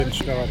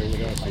started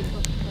with us here.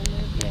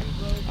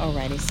 Yeah.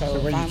 Alrighty, So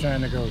where you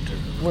trying to go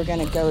to? we're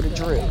gonna go to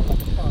Drew.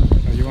 Oh,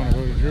 you want to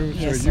go to Drew?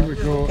 Yes, so sir. you would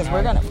go Because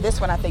we're gonna. This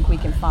one I think we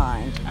can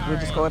find. We'll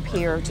just go up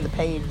here to the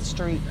paved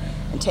street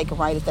and take a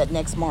right at that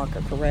next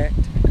marker, correct?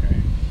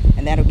 Okay.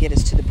 And that'll get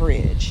us to the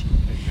bridge.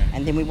 Exactly.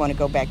 And then we want to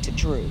go back to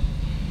Drew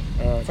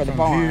for the from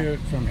barn.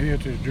 From here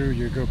to Drew,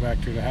 you go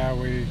back to the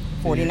highway.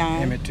 49.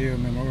 The Emmett Till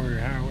Memorial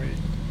Highway.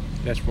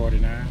 That's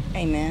 49.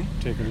 Amen.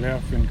 Take a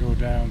left and go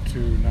down to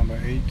number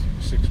 8,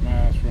 6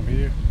 miles from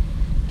here.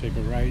 Take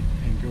a right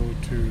and go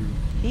to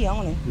He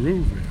own it.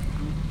 Rouville.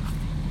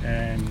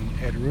 And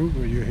at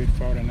Rouville, you hit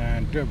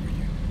 49W,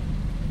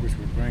 which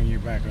will bring you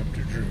back up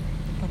to Drew.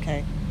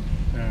 Okay.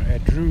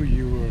 At Drew,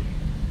 you will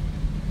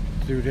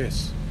do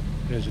this.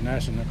 There's a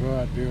National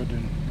Guard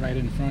building right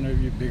in front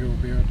of you, big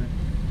old building.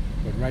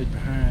 But right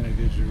behind it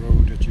is the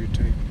road that you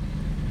take.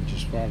 And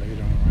just follow it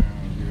on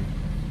around. You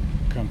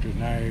come to a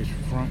nice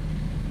front,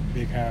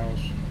 big house,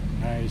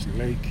 nice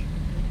lake.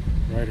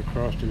 Right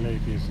across the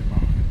lake is the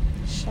barn.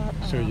 Shut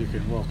up. So you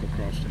can walk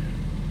across there.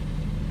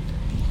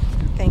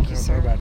 Thank you, sir. About